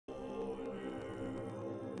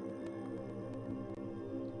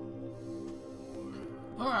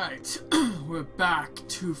Alright, we're back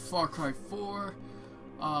to Far Cry 4.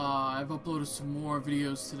 I've uploaded some more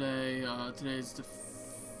videos today. Today is the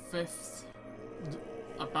 5th,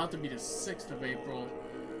 about to be the 6th of April.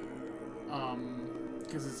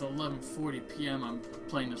 Because it's 11:40 p.m. I'm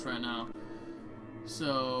playing this right now.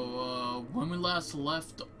 So, when we last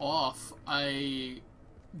left off, I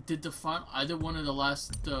did one of the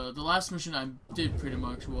last mission I did pretty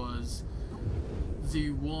much was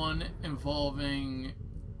the one involving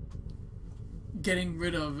getting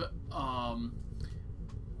rid of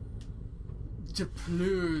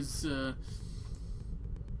Depleur's getting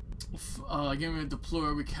rid of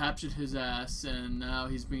Depleur. We captured his ass and now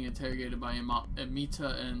he's being interrogated by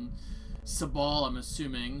Amita and Sabal, I'm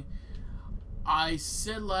assuming. I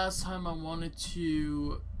said last time I wanted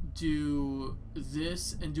to do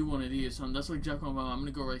this and do one of these, so that's exactly what I'm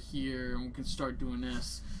gonna go right here and we can start doing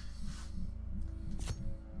this.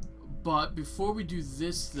 But before we do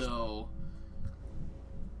this though,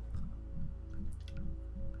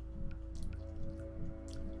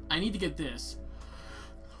 I need to get this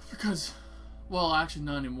because, well, actually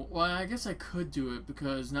not anymore. Well, I guess I could do it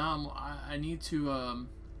because now I need to.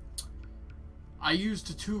 I used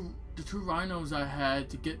the two rhinos I had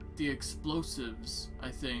to get the explosives,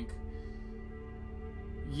 I think.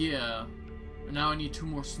 Yeah, and now I need 2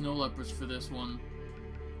 more snow leopards for this one,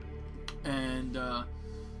 and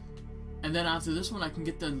then after this one I can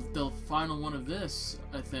get the final one of this,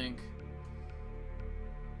 I think.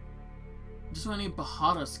 This one I need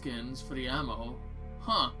Bahara skins for the ammo.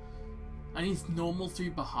 Huh. I need normal 3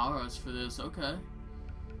 Baharas for this. Okay.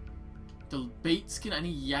 The bait skin, I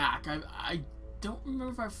need yak. I don't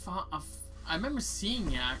remember if I found... I remember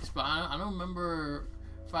seeing yaks, but I don't remember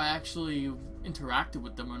if I actually interacted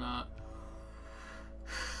with them or not.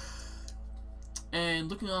 And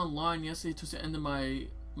looking online yesterday towards the end of my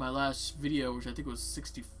last video, which I think was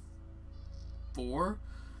 64.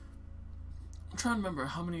 I'm trying to remember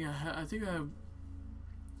how many I had. I think it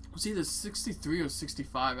was either 63 or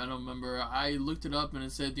 65. I don't remember. I looked it up and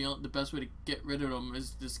it said the best way to get rid of them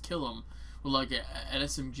is just kill them with like an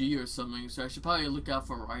SMG or something. So I should probably look out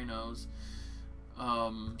for rhinos.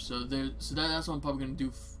 So that's what I'm probably gonna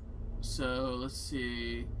do. So let's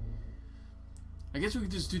see. I guess we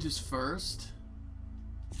could just do this first.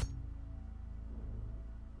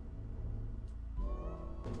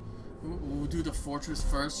 We'll do the fortress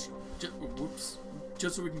first. Whoops.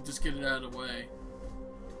 Just so we can just get it out of the way.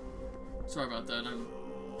 Sorry about that.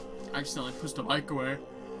 I accidentally pushed the mic away.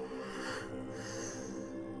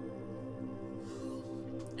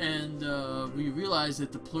 And we realized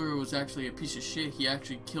that Depleur was actually a piece of shit. He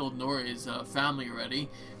actually killed Nore's family already.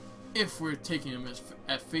 If we're taking him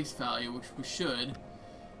at face value, which we should.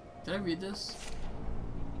 Did I read this?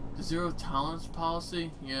 The zero tolerance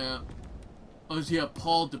policy? Yeah. Oh, yeah,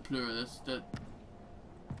 Paul Depleur.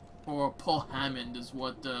 Or Paul Hammond is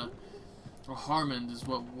what, or Harmond is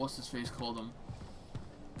what what's his face called him.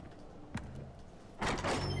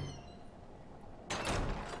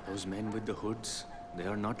 Those men with the hoods, they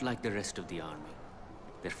are not like the rest of the army.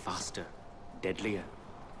 They're faster, deadlier.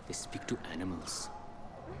 They speak to animals.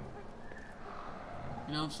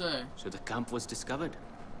 You know what I'm saying? So the camp was discovered.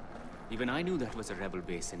 Even I knew that was a rebel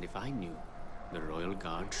base, and if I knew, the Royal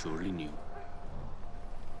Guard surely knew.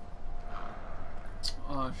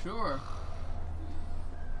 Sure.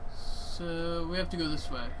 So we have to go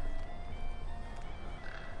this way.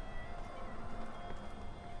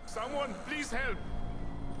 Someone, please help!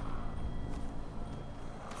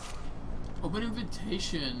 Open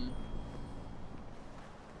invitation.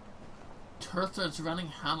 Turtles running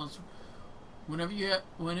Hamlets. Whenever you have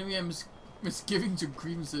misgivings or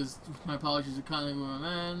grievances, my apologies. I kind of go,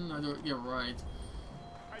 man. I don't. You're right.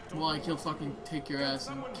 Well, I kill fucking take your ass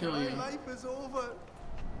and kill you. My life is over.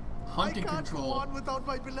 Hunting I can't control. go on without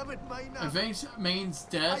my beloved Mina. Avenge Main's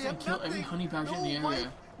death and kill every honey badger in the area. Wife,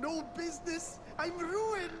 no business. I'm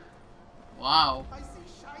ruined. Wow. I see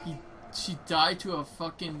shiny. She died to a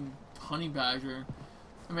fucking honey badger.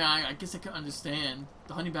 I mean, I guess I can understand.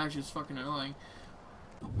 The honey badger is fucking annoying.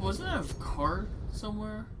 Wasn't there a car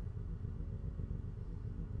somewhere?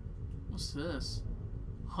 What's this?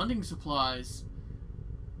 Hunting supplies.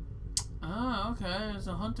 Ah, okay. There's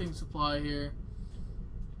a hunting supply here.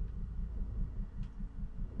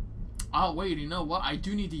 Oh, wait, you know what? I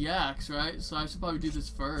do need the yaks, right? So I should probably do this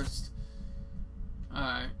first.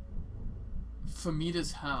 Alright.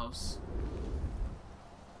 Famita's house.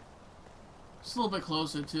 It's a little bit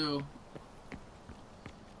closer, too.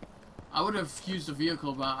 I would have used a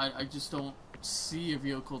vehicle, but I just don't see a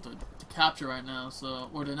vehicle to capture right now, so...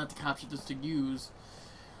 Or not to capture, just to use.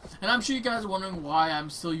 And I'm sure you guys are wondering why I'm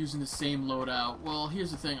still using the same loadout. Well,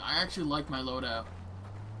 here's the thing. I actually like my loadout.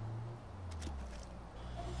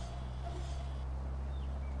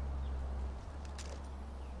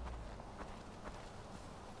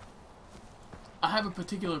 I have a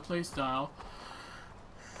particular playstyle.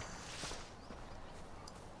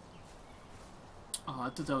 Oh, I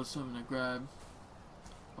thought that was something to grab.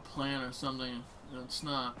 A plant or something. No, it's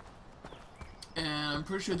not. And I'm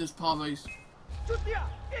pretty sure this probably...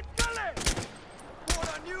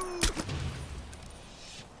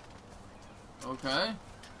 Okay.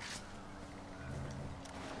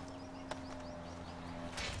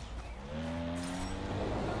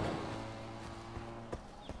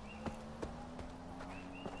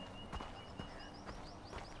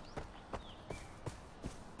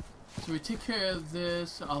 So we take care of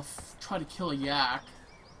this. I'll try to kill a yak.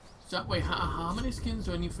 So that, wait, how many skins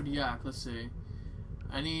do I need for the yak? Let's see.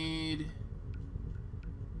 I need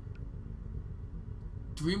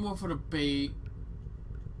 3 more for the bait.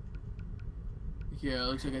 Yeah, it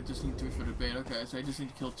looks like I just need 3 for the bait. Okay, so I just need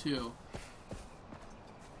to kill 2. Oh,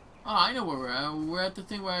 I know where we're at. We're at the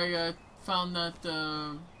thing where I found that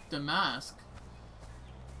the mask.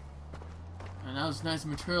 And that was nice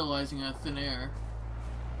materializing out of thin air.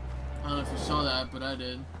 I don't know if you saw that, but I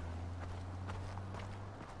did.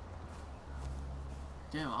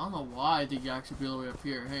 Damn, I don't know why I think you actually be all the way up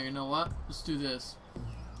here. Hey, you know what? Let's do this.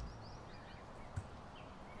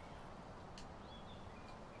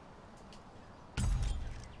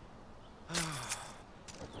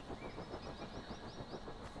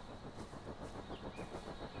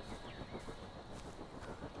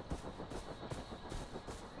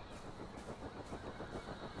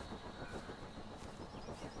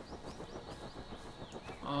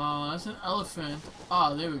 That's an elephant.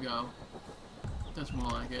 Ah, there we go. That's more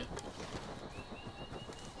like it.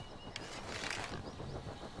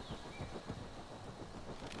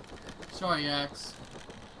 Sorry, Yaks.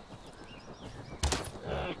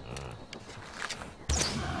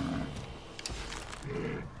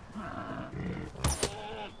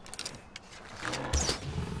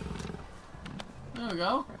 There we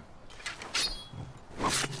go.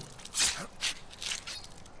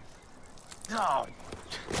 Oh.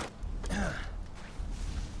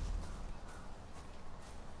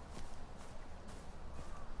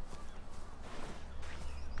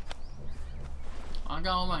 I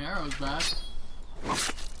got all my arrows back.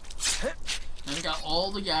 And I got all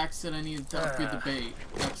the yaks that I needed to upgrade the bait.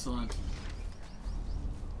 Excellent.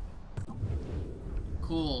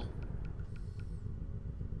 Cool.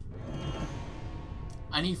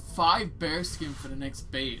 I need 5 bear skin for the next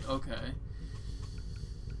bait. Okay.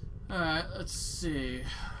 Alright, let's see.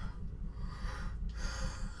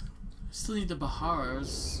 Still need the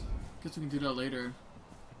Baharas. Guess we can do that later.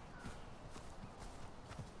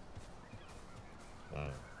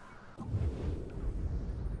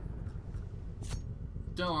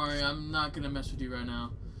 Don't worry, I'm not gonna mess with you right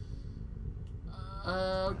now.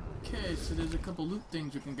 Okay, so there's a couple loot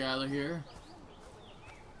things we can gather here.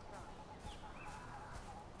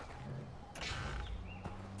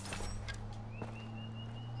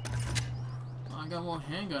 I got more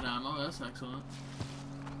handgun ammo, that's excellent.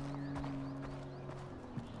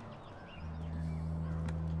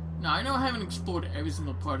 Now, I know I haven't explored every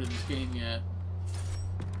single part of this game yet.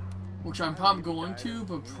 Which I'm probably going to,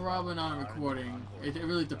 but probably not in recording. It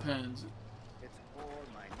really depends.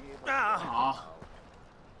 Aww.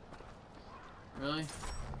 Really?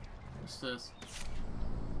 What's this?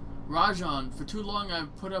 Rajan, for too long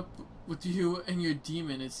I've put up with you and your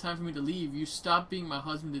demon. It's time for me to leave. You stopped being my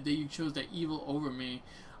husband the day you chose that evil over me.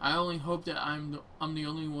 I only hope that I'm the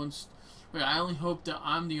only one. I only hope that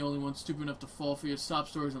I'm the only one stupid enough to fall for your sob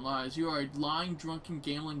stories and lies. You are a lying, drunken,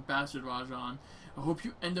 gambling bastard, Rajan. I hope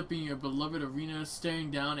you end up in your beloved arena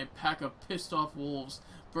staring down a pack of pissed off wolves.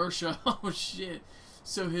 Bersha, oh shit.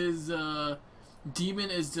 So his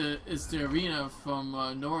demon is the arena from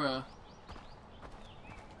Nora.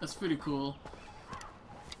 That's pretty cool.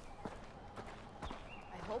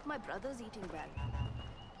 I hope my brother's eating well.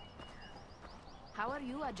 How are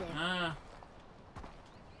you, Ajay?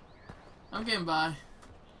 I'm getting by.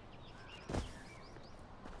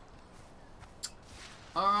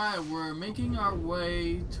 Alright, we're making our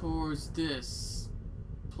way towards this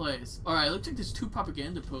place. Alright, looks like there's 2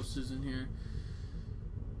 propaganda posters in here.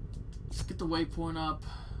 Let's get the waypoint up.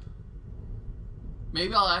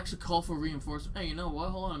 Maybe I'll actually call for reinforcement. Hey, you know what?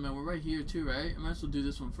 Hold on a minute. We're right here too, right? I might as well do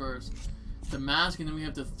this one first. The mask, and then we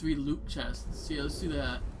have the 3 loot chests. Yeah, let's do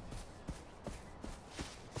that.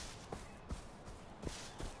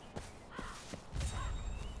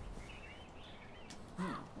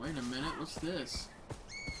 Wait a minute. What's this?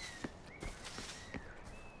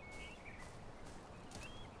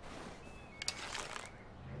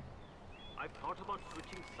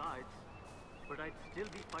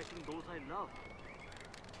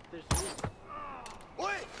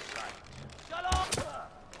 Oi! Shut up!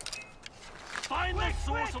 Find the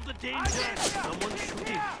source of the danger! Someone's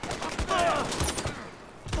shooting!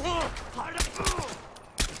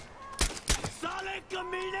 Sale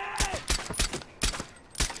camine!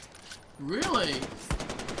 Really?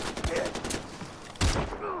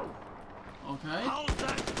 Okay. How's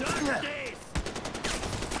that done, Dave?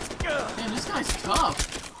 Man, this guy's tough.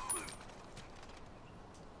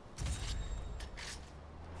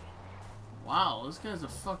 Wow, this guy's a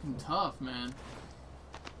fucking tough, man.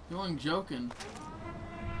 You weren't joking.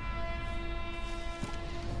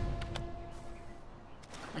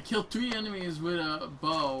 I killed 3 enemies with a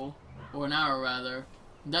bow, or an arrow rather.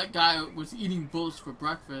 That guy was eating bullets for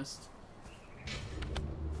breakfast.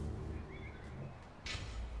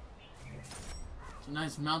 It's a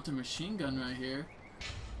nice mounted machine gun right here.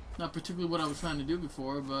 Not particularly what I was trying to do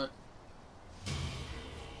before, but...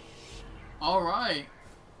 Alright.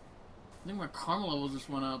 I think my karma level just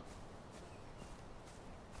went up.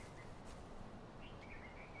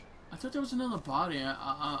 I thought there was another body.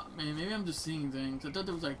 Man, maybe I'm just seeing things. I thought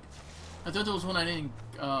there was like... I thought there was one I didn't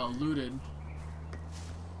looted.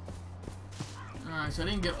 Alright, so I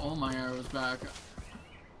didn't get all my arrows back.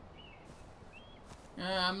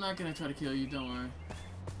 Yeah, I'm not gonna try to kill you, don't worry.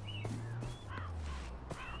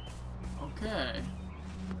 Okay.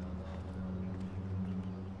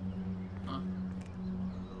 Huh.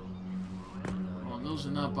 Oh, those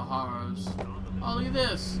are not Baharas. Oh, look at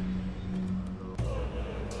this!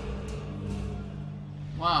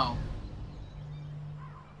 Wow.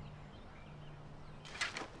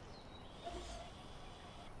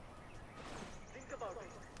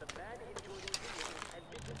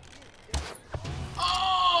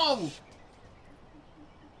 Oh!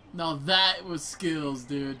 Now that was skills,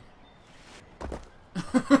 dude.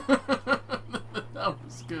 That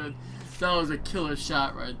was good. That was a killer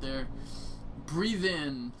shot right there. Breathe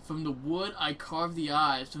in. From the wood I carve the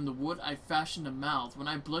eyes. From the wood I fashion the mouth. When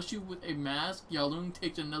I bless you with a mask, Yalung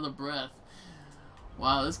takes another breath.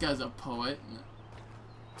 Wow, this guy's a poet.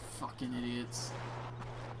 Fucking idiots.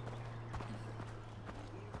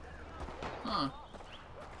 Huh.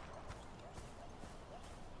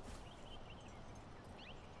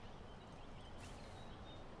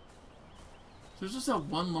 So there's just that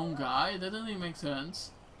one lone guy? That doesn't even make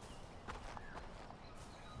sense.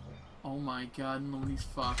 Oh my god, no, these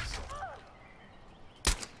fucks.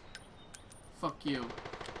 Fuck you.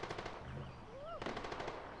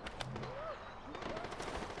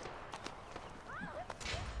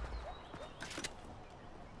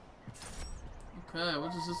 Okay,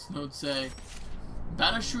 what does this note say?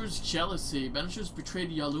 Banishur's jealousy. Banishur's betrayed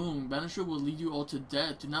Yalung. Banishur will lead you all to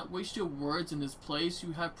death. Do not waste your words in this place.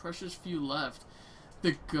 You have precious few left.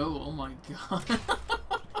 The goat. Oh my god.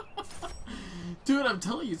 Dude, I'm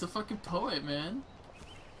telling you, he's a fucking poet, man.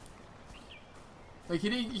 Like,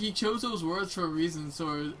 he chose those words for a reason,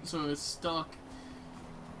 so it's stuck.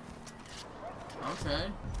 Okay.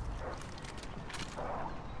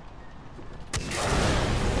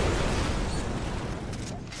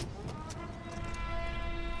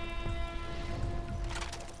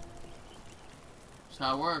 That's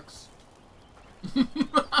how it works.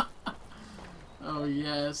 Oh,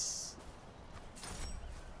 yes.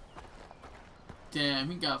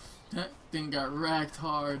 Damn, that thing got racked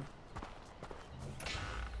hard.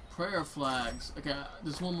 Prayer flags. Okay,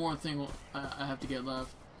 there's one more thing I have to get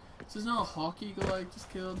left. Is there no hawk eagle I just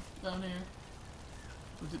killed down here?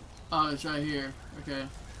 Oh, it's right here. Okay.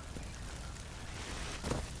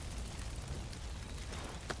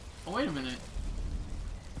 Oh, wait a minute.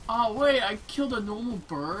 Oh, wait, I killed a normal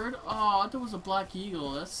bird? Oh, I thought it was a black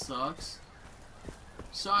eagle. That sucks.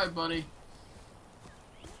 Sorry, buddy.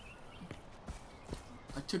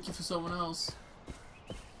 I took you for someone else.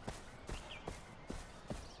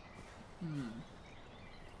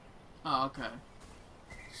 Oh, okay.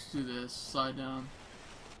 Let's do this. Slide down.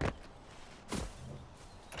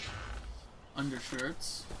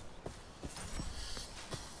 Undershirts.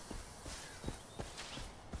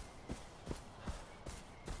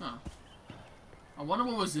 Huh. I wonder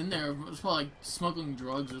what was in there. It was probably like smuggling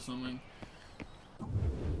drugs or something.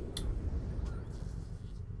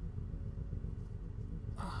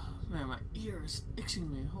 Man, my ear is itching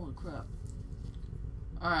me. Holy crap.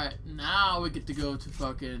 Alright, now we get to go to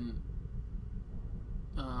fucking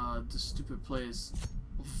the stupid place.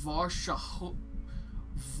 Varshakot?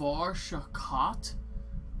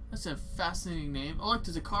 That's a fascinating name. Oh look,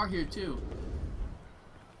 there's a car here too.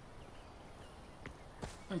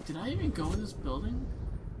 Wait, did I even go in this building?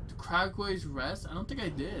 To Cragway's Rest? I don't think I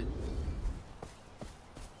did.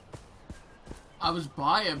 I was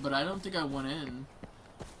by it, but I don't think I went in.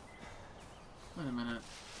 Wait a minute.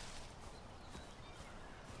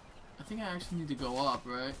 I think I actually need to go up,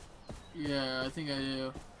 right? Yeah, I think I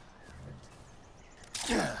do.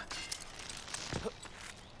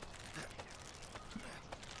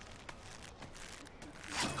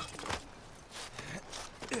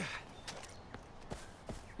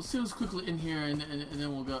 Let's see what's quickly in here, and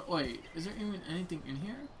then we'll go. Wait, is there even anything in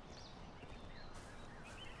here?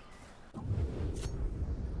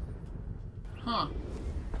 Huh.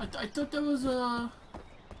 I thought that was oh,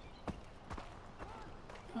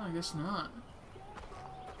 I guess not.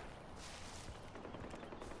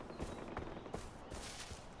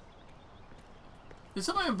 There's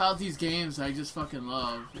something about these games I just fucking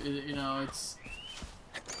love. You know, it's...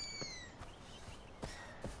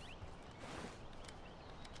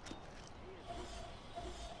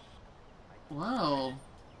 Wow.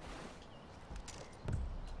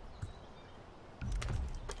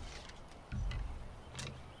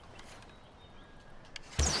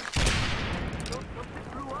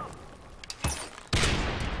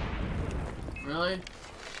 Really?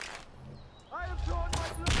 I have drawn my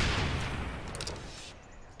blood.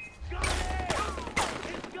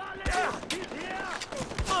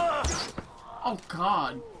 Oh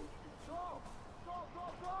God! Go, go, go,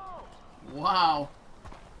 go! Wow.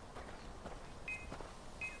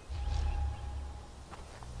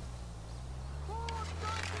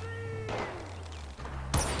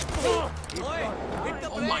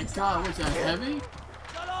 Oh my God! Was that heavy?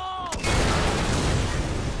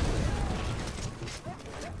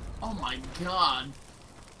 Oh my God!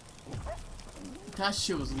 That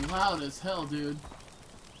shit was loud as hell, dude.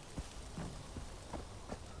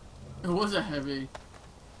 It was a heavy.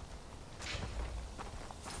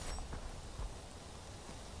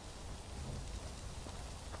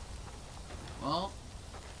 Well,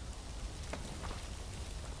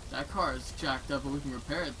 that car is jacked up, but we can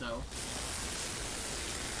repair it though.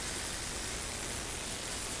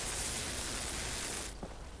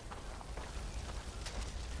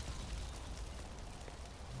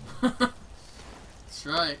 That's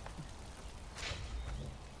right.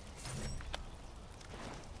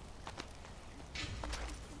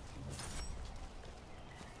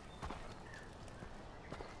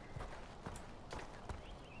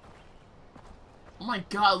 Oh my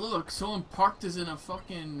God, look, someone parked us in a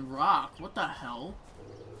fucking rock. What the hell?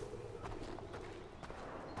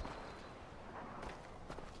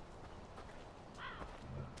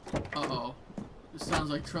 Uh-oh. This sounds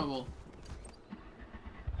like trouble.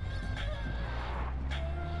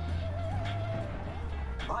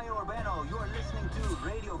 Mayo Urbano, you are listening to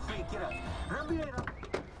Radio Free Kira.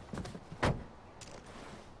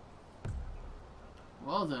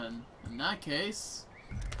 Well then, in that case...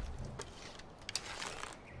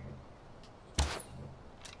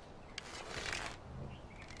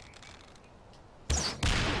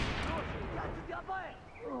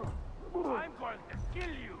 I'm going to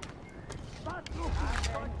kill you. I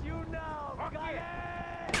got you now, got it!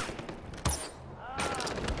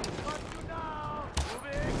 Got you now!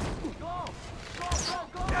 Moving! Go! Go, go,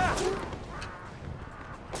 go!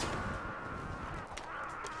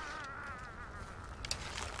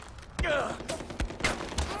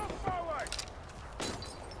 Move forward!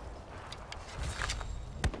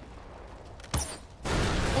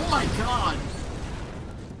 Oh my God!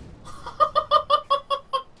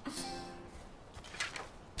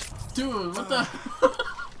 Dude, what the?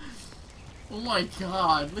 Oh my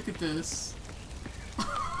God, look at this.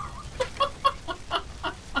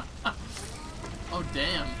 Oh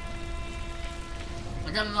damn.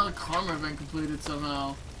 I got another karma event completed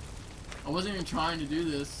somehow. I wasn't even trying to do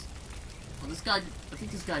this. Well, this guy, I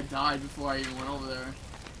think this guy died before I even went over there.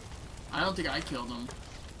 I don't think I killed him.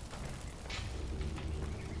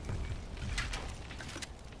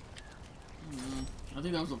 I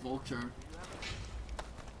think that was a vulture.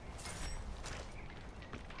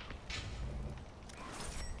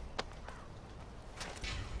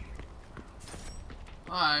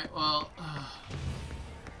 Alright, well...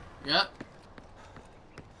 Yep.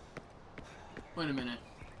 Wait a minute.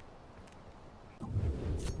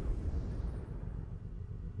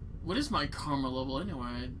 What is my karma level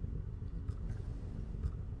anyway?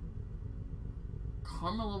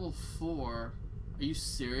 Karma level 4. Are you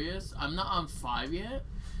serious? I'm not on 5 yet?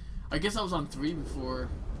 I guess I was on 3 before.